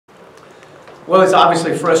Well, it's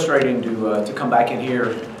obviously frustrating to come back in here,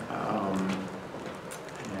 and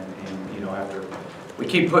you know, after we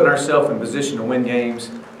keep putting ourselves in position to win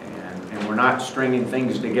games, and we're not stringing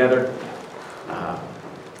things together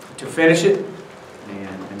to finish it,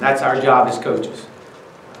 and that's our job as coaches.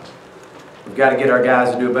 We've got to get our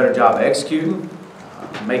guys to do a better job of executing,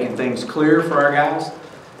 making things clear for our guys,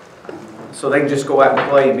 so they can just go out and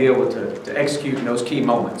play and be able to execute in those key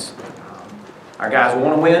moments. Our guys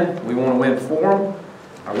want to win. We want to win for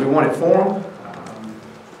them. We want it for them.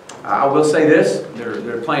 I will say this: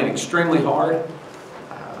 they're playing extremely hard.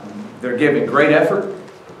 They're giving great effort,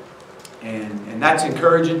 and that's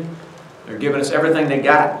encouraging. They're giving us everything they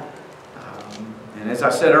got. And as I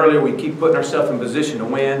said earlier, we keep putting ourselves in position to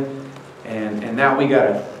win, and now we got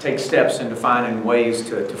to take steps into finding ways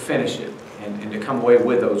to finish it and to come away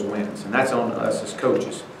with those wins. And that's on us as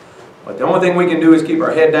coaches. But the only thing we can do is keep our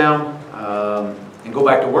head down and go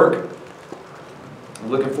back to work.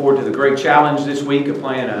 I'm looking forward to the great challenge this week of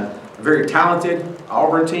playing a very talented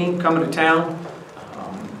Auburn team coming to town.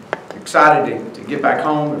 Excited to get back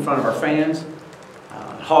home in front of our fans.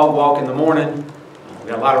 Hog walk in the morning. We've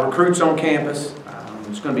got a lot of recruits on campus.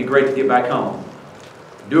 It's going to be great to get back home.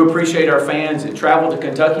 I do appreciate our fans that traveled to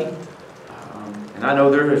Kentucky. And I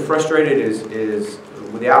know they're as frustrated as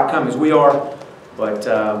with the outcome as we are, but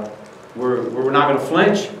we're not going to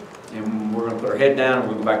flinch, and we're going to put our head down and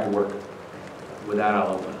we'll go back to work. With that,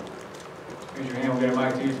 I'll open up. Raise your hand, we'll get a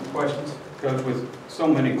mic to you for questions. Coach, with so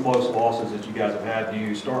many close losses that you guys have had, do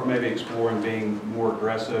you start maybe exploring being more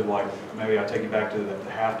aggressive? Like maybe I take you back to the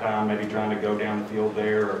halftime, maybe trying to go down the field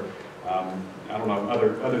there, or I don't know,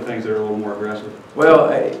 other things that are a little more aggressive? Well,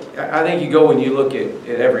 I think you go and you look at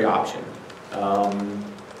every option.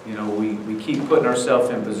 You know, we keep putting ourselves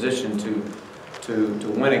in position to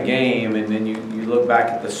win a game, and then you look back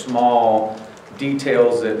at the small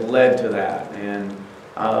details that led to that. And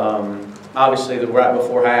obviously, right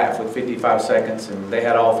before half with 55 seconds, and they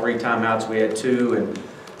had all 3 timeouts. We had 2, and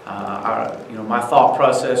you know, my thought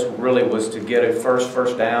process really was to get a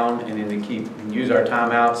first down, and then to keep and use our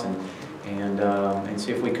timeouts and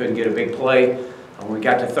see if we couldn't get a big play. When we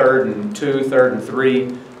got to 3rd and 2, 3rd and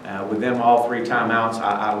 3. With them all 3 timeouts,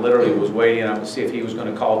 I literally was waiting to see if he was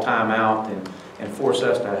going to call timeout and force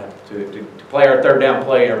us to play our 3rd down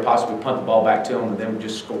play or possibly punt the ball back to them, and them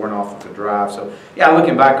just scoring off of the drive. So yeah,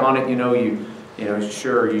 looking back on it, you know,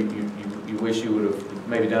 sure you wish you would have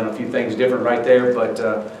maybe done a few things different right there, but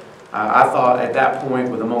I thought at that point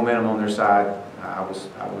with the momentum on their side, I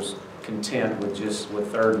was content with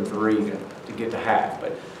 3rd and 3 to get to half.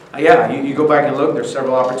 But yeah, you go back and look. There's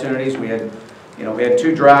several opportunities. We had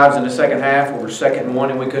 2 drives in the second half where we're 2nd and 1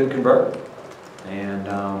 and we couldn't convert. And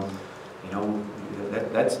you know,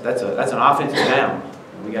 that's an offensive down.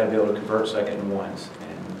 And we got to be able to convert 2nd and 1s.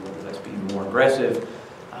 And whether that's being more aggressive,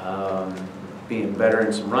 being better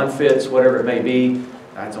in some run fits, whatever it may be,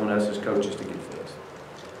 that's on us as coaches to get fixed.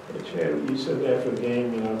 Hey Chad, you said after the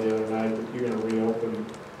game, you know, the other night that you're going to reopen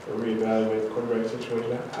or reevaluate the quarterback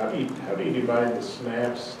situation. How do you divide the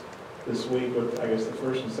snaps this week with, I guess, the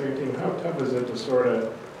 1st and 2nd team? How tough is it to sort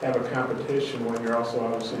of have a competition when you're also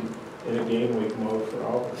obviously in a game week mode for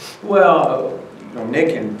Auburn? Well, you know,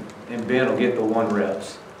 Nick and Ben will get the 1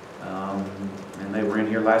 reps, and they were in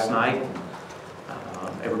here last night.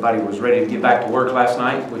 Everybody was ready to get back to work last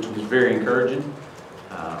night, which was very encouraging.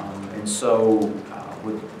 And so,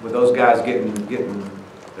 with those guys getting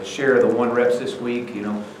a share of the 1 reps this week, you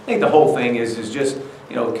know, I think the whole thing is just,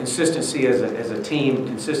 you know, consistency as a team,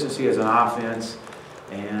 consistency as an offense,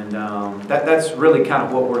 and that's really kind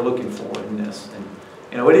of what we're looking for in this. And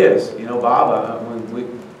you know, it is. You know, Bob,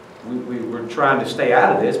 we're trying to stay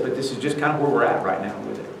out of this, but this is just kind of where we're at right now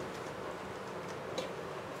with it.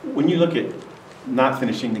 When you look at not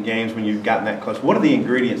finishing the games when you've gotten that close, what are the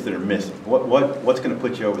ingredients that are missing? What's going to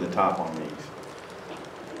put you over the top on these?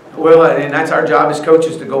 Well, and that's our job as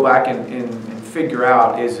coaches to go back and figure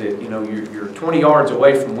out, is it, you know, you're 20 yards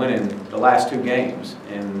away from winning the last 2 games,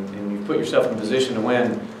 and you put yourself in position to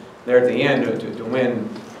win there at the end, to win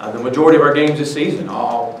the majority of our games this season,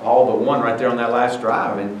 all but 1 right there on that last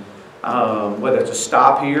drive. And whether it's a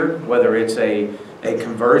stop here, whether it's a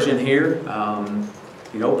conversion here,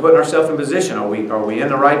 you know, putting ourselves in position. Are we in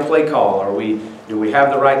the right play call? Do we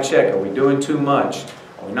have the right check? Are we doing too much?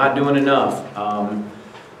 Are we not doing enough?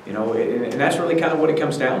 You know, and that's really kind of what it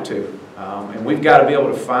comes down to. And we've got to be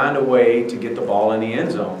able to find a way to get the ball in the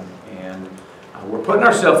end zone. And we're putting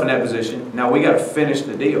ourselves in that position. Now we got to finish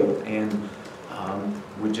the deal, and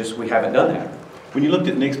we haven't done that. When you looked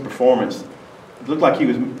at Nick's performance, it looked like he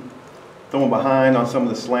was throwing behind on some of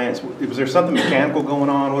the slants. Was there something mechanical going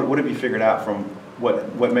on? What have you figured out from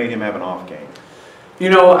What made him have an off game? You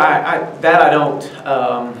know, I don't,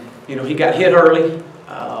 you know, he got hit early,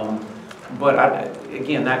 but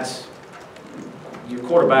again, that's, your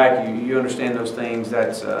quarterback, you understand those things.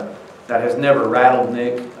 That has never rattled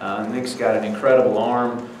Nick. Nick's got an incredible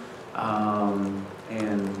arm,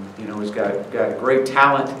 and, you know, he's got great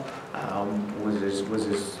talent. Was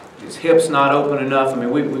his hips not open enough? I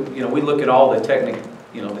mean, we look at all the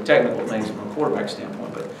technical things from a quarterback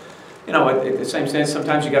standpoint, but you know, at the same sense,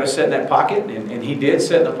 sometimes you got to sit in that pocket, and he did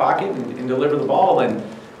sit in the pocket and deliver the ball, and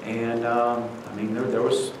I mean, there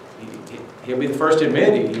was, he'll be the first to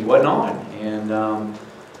admit he wasn't on, and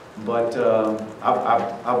but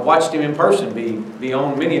I've watched him in person be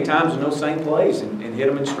on many times in those same plays and hit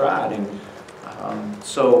him in stride, and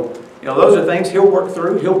so you know, those are things he'll work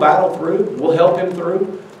through, he'll battle through, we'll help him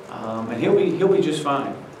through, and he'll be just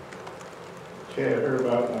fine. Chad, I heard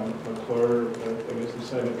about McClure, I guess the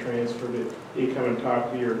Senate transfer. Did he come and talk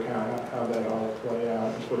to you, or kind of how that all play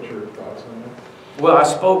out? Just what your thoughts on that? Well, I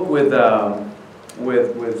spoke with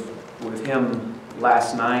him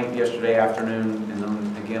last night, yesterday afternoon, and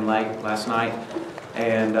then again last night,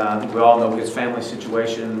 and I think we all know his family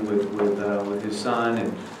situation with his son,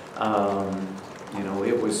 and you know,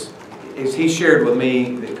 it was, as he shared with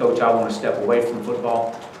me that, Coach, I want to step away from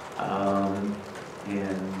football, and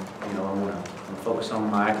you know, I want to focus on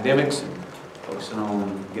my academics and focusing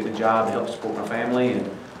on getting a job to help support my family, and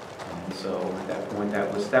so at that point,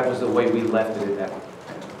 that was the way we left it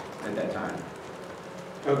at that time.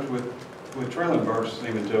 Coach, with Traylon Burks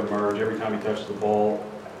seeming to emerge every time he touched the ball,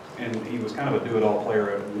 and he was kind of a do-it-all player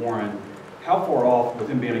at Warren, how far off, with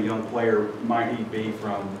him being a young player, might he be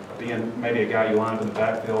from being maybe a guy you line up in the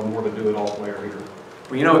backfield, more of a do-it-all player here?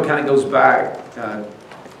 Well, you know, it kind of goes back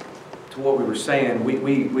to what we were saying.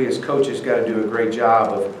 We as coaches got to do a great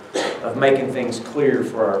job of making things clear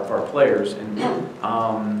for our players, and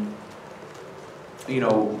you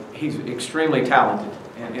know, he's extremely talented,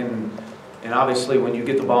 and obviously when you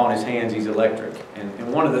get the ball in his hands, he's electric.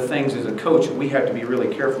 And one of the things as a coach we have to be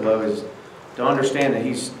really careful of is to understand that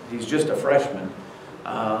he's just a freshman,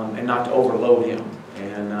 and not to overload him.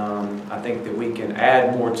 And I think that we can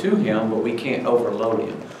add more to him, but we can't overload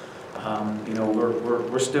him. You know,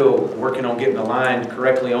 we're still working on getting aligned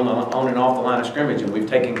correctly on and off the line of scrimmage, and we've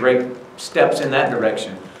taken great steps in that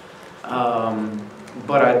direction.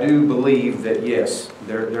 But I do believe that, yes,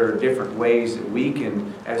 there are different ways that we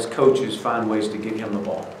can, as coaches, find ways to get him the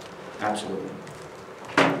ball. Absolutely.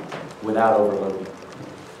 Without overloading.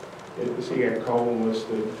 Is he got Coleman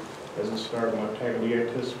listed as a starting left tackle? Do you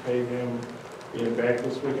anticipate him being back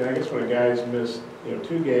this week? And I guess when a guy's missed, you know,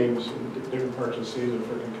 2 games in different parts of the season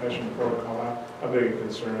for concussion protocol, how big a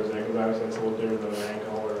concern is that? Because obviously that's a little different than an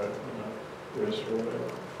ankle or a wrist or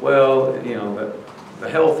whatever. Well, you know, the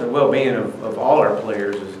health and well-being of all our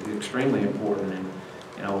players is extremely important. And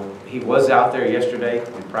you know, he was out there yesterday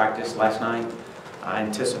in practice last night. I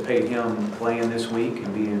anticipate him playing this week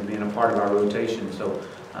and being a part of our rotation. So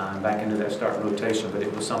back into that start rotation. But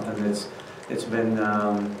it was something that's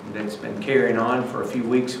been carrying on for a few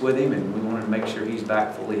weeks with him, and we wanted to make sure he's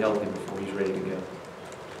back fully healthy before he's ready to go.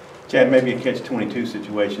 Chad, maybe a catch-22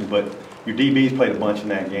 situation, but your DBs played a bunch in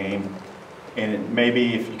that game, and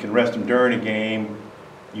maybe if you can rest them during a game,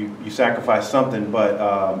 you sacrifice something, but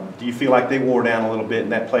do you feel like they wore down a little bit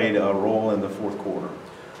and that played a role in the fourth quarter?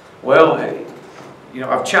 Well, you know,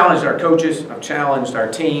 I've challenged our coaches, I've challenged our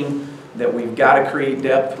team that we've got to create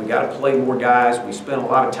depth, we've got to play more guys. We spent a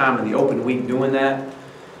lot of time in the open week doing that,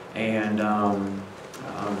 and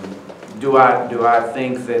do I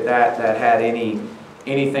think that had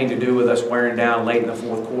anything to do with us wearing down late in the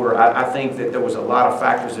fourth quarter? I think that there was a lot of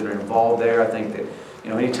factors that are involved there. I think that, you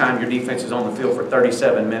know, anytime your defense is on the field for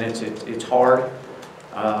 37 minutes, it's hard.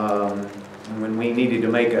 When we needed to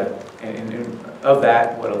make of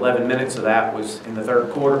that, 11 minutes of that was in the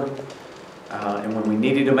third quarter. And when we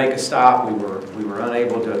needed to make a stop, we were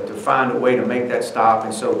unable to find a way to make that stop.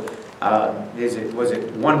 And so, was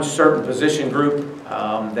it one certain position group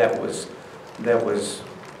that was,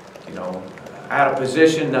 you know, out of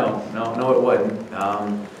position? No, it wasn't.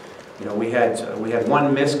 You know, we had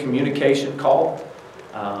one miscommunication call,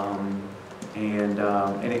 and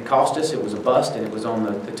it cost us. It was a bust, and it was on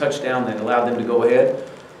the touchdown that allowed them to go ahead.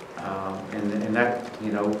 And that,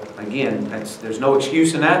 you know, again, there's no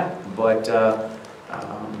excuse in that. But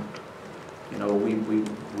you know,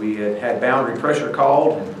 we had boundary pressure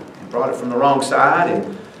called and brought it from the wrong side, and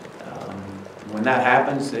when that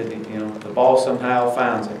happens, you know, the ball somehow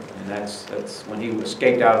finds it, and that's when he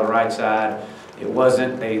escaped out of the right side. It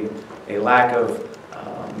wasn't a lack of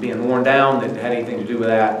being worn down that had anything to do with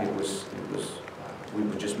that. It was we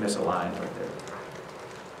were just misaligned right there.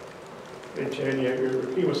 Hey, Chad, yeah,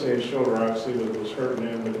 he was saying his shoulder obviously was hurting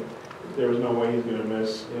him, but there was no way he's going to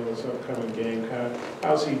miss, this upcoming game.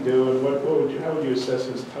 How's he doing? How would you assess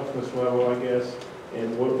his toughness level, I guess?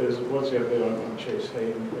 And what's the update on Chase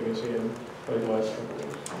Hayden? I guess he hadn't played the last couple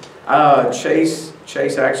of weeks.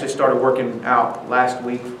 Chase actually started working out last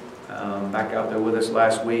week, back out there with us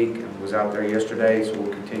last week, and was out there yesterday, so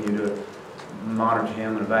we'll continue to monitor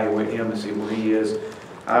him and evaluate him and see where he is.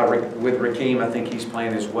 With Rakeem, I think he's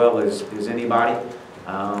playing as well as anybody.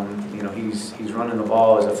 He's running the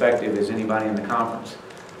ball as effective as anybody in the conference.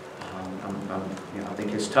 I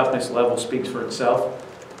think his toughness level speaks for itself,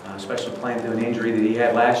 especially playing through an injury that he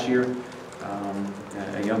had last year.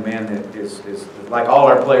 A young man that is like all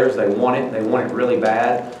our players. They want it really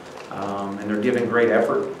bad, and they're giving great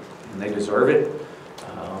effort, and they deserve it.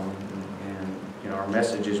 Our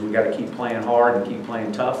message is we got to keep playing hard and keep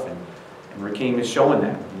playing tough, and Rakeem is showing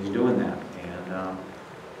that. He's doing that, and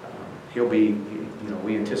he'll be.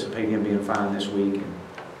 We anticipate him being fine this week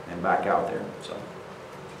and back out there. So,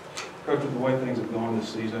 Coach, with the way things have gone this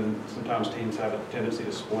season, sometimes teams have a tendency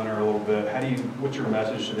to splinter a little bit. What's your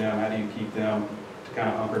message to them? How do you keep them to kind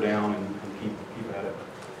of hunker down and keep at it?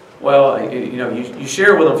 Well, you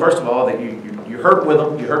share with them first of all that you hurt with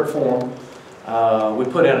them, you hurt for them. We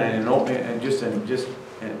put in an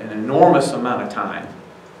enormous amount of time.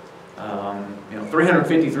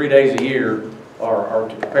 353 days a year are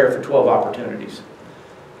to prepare for 12 opportunities.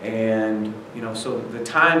 And, so the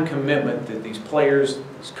time commitment that these players,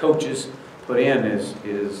 these coaches put in is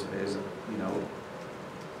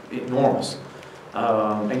enormous.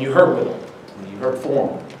 And you hurt with them, and you hurt for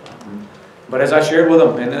them. But as I shared with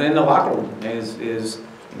them in the locker room, it's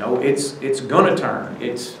going to turn.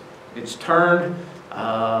 It's turned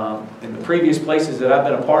in the previous places that I've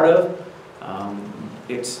been a part of.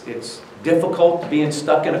 It's difficult being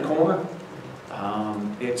stuck in a corner.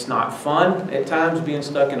 It's not fun at times being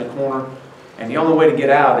stuck in a corner, and the only way to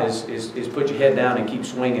get out is put your head down and keep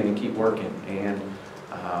swinging and keep working, and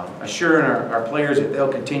assuring our players that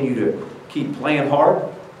they'll continue to keep playing hard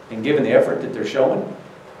and giving the effort that they're showing,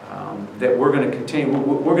 that we're going to continue,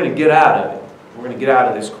 we're going to get out of it. We're going to get out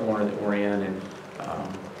of this corner that we're in, and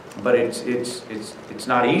but it's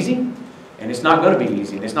not easy, and it's not going to be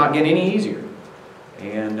easy, and it's not getting any easier.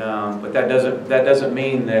 And but that doesn't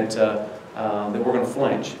mean that that we're going to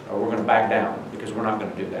flinch or we're going to back down, because we're not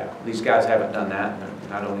going to do that. These guys haven't done that,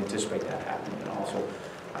 and I don't anticipate that happening at all. So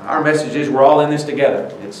our message is we're all in this together.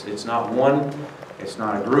 It's not one, it's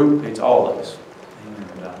not a group, it's all of us.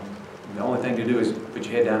 And the only thing to do is put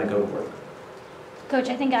your head down and go to work. Coach,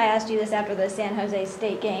 I think I asked you this after the San Jose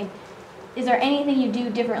State game. Is there anything you do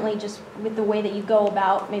differently just with the way that you go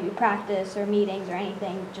about maybe practice or meetings or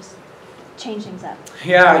anything, just change things up?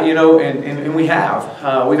 Yeah, and we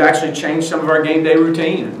have. We've actually changed some of our game day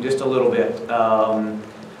routine just a little bit.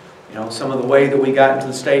 Some of the way that we got into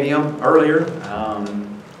the stadium earlier,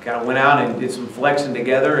 kind of went out and did some flexing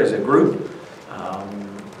together as a group.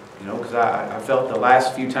 Because I felt the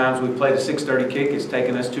last few times we played a 6:30 kick, it's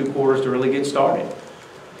taken us 2 quarters to really get started.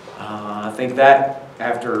 I think that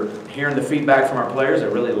after hearing the feedback from our players, I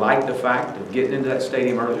really liked the fact of getting into that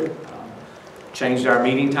stadium earlier. Changed our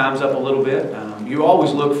meeting times up a little bit. You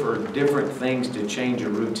always look for different things to change your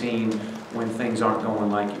routine when things aren't going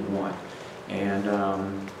like you want. And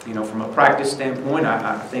from a practice standpoint,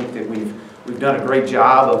 I think that we've done a great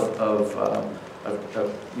job of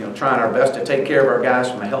trying our best to take care of our guys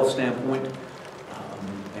from a health standpoint,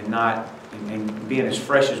 and being as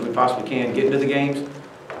fresh as we possibly can getting to the games.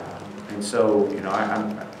 And so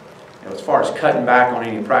as far as cutting back on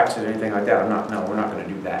any practices or anything like that, we're not going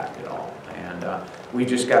to do that at all. And we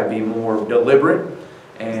just got to be more deliberate,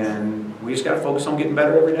 and we just got to focus on getting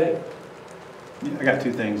better every day. Yeah, I got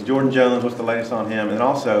 2 things. Jordan Jones, what's the latest on him? And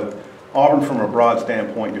also, Auburn from a broad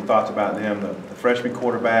standpoint, your thoughts about them, the freshman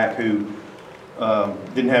quarterback who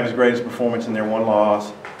didn't have his greatest performance in their 1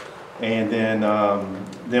 loss, and then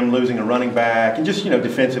them losing a running back, and just,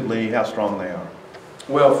 defensively, how strong they are.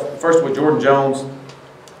 Well, first with Jordan Jones,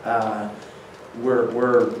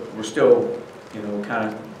 we're still, kind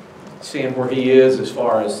of seeing where he is as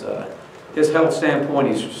far as his health standpoint.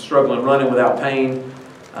 He's struggling running without pain,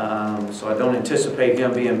 so I don't anticipate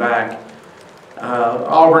him being back.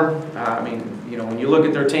 Auburn, when you look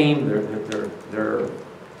at their team,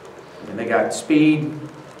 they got speed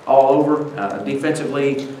all over.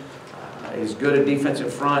 Defensively, is good at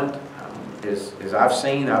defensive front. As I've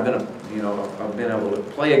seen, I've been able to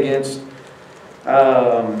play against.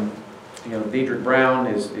 Dedrick Brown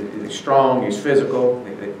is strong, he's physical,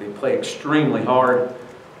 they play extremely hard,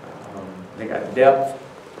 they got depth.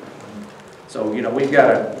 So, you know, we've got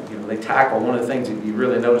to, you know, they tackle. One of the things that you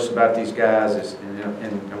really notice about these guys is,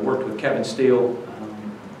 and I worked with Kevin Steele.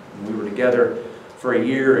 We were together for a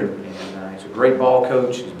year, and he's a great ball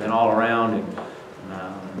coach. He's been all around, and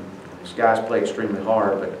these guys play extremely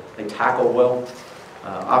hard, but they tackle well.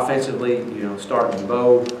 Offensively, you know, starting with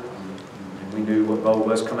Bo, and we knew what Bo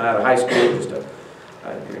was coming out of high school, just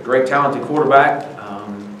a great talented quarterback.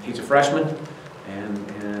 He's a freshman,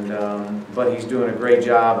 but he's doing a great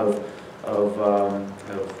job of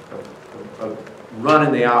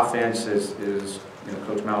running the offense as you know,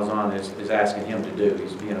 Coach Malzahn is asking him to do.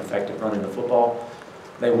 He's being effective running the football.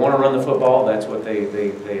 They want to run the football. That's what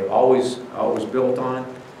they have always built on.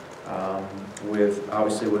 With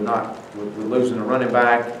losing the running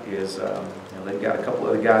back is you know, they've got a couple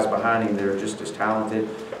of the guys behind him that are just as talented.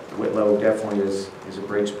 Whitlow definitely is a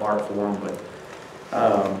great spark for him, but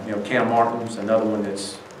you know, Cam Martin's another one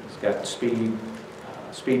he's got speed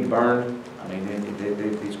to burn. I mean,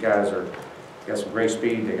 these guys got some great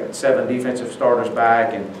speed. They got 7 defensive starters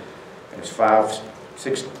back, and there's 5,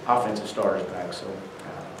 6 offensive starters back. So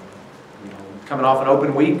you know, coming off an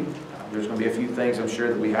open week, there's going to be a few things I'm sure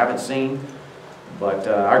that we haven't seen, but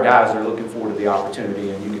our guys are looking forward to the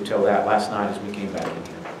opportunity, and you could tell that last night as we came back in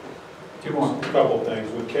here. 2 more. A couple of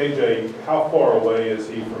things. With KJ, how far away is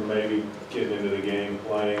he from maybe getting into the game,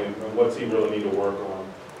 playing, and what's he really need to work on?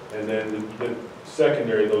 And then the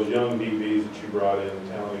secondary, those young DBs that you brought in,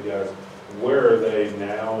 talented guys, where are they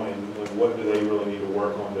now, and what do they really need to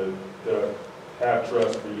work on to have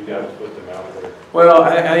trust for you guys to put them out there? Well,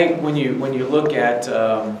 I think when you look at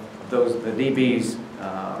the DBs,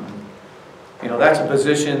 you know, that's a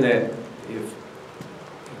position that if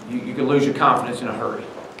you can lose your confidence in a hurry.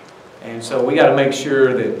 And so we got to make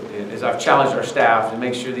sure that, as I've challenged our staff, to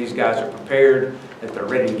make sure these guys are prepared, that they're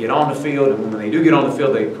ready to get on the field, and when they do get on the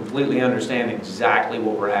field, they completely understand exactly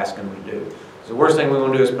what we're asking them to do. So the worst thing we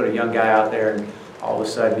want to do is put a young guy out there, and all of a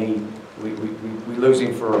sudden we lose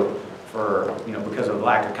him for you know, because of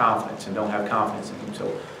lack of confidence and don't have confidence in him.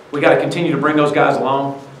 So we got to continue to bring those guys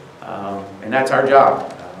along, and that's our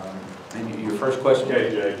job. And your first question,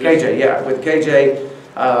 KJ, yeah, with KJ,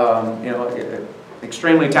 you know,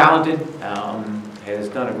 extremely talented, has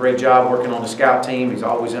done a great job working on the scout team. He's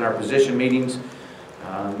always in our position meetings,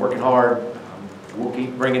 working hard. We'll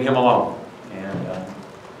keep bringing him along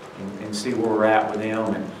and see where we're at with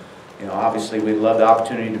him. And you know, obviously, we'd love the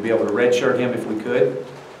opportunity to be able to redshirt him if we could,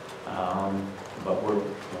 but we'll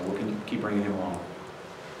keep bringing him along.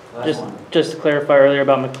 Just to clarify earlier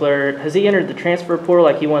about McClure, has he entered the transfer portal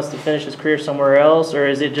like he wants to finish his career somewhere else, or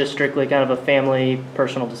is it just strictly kind of a family,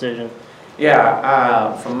 personal decision?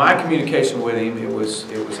 Yeah, from my communication with him, it was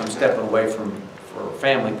I'm stepping away for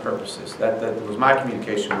family purposes. That was my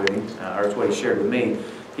communication with him, or it's what he shared with me.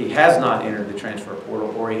 He has not entered the transfer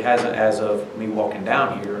portal, or he hasn't as of me walking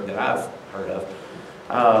down here that I've heard of.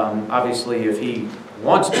 Obviously, if he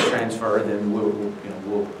wants to transfer, then we'll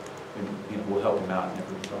help him out in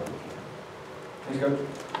every way we can. Thanks,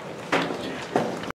 Coach.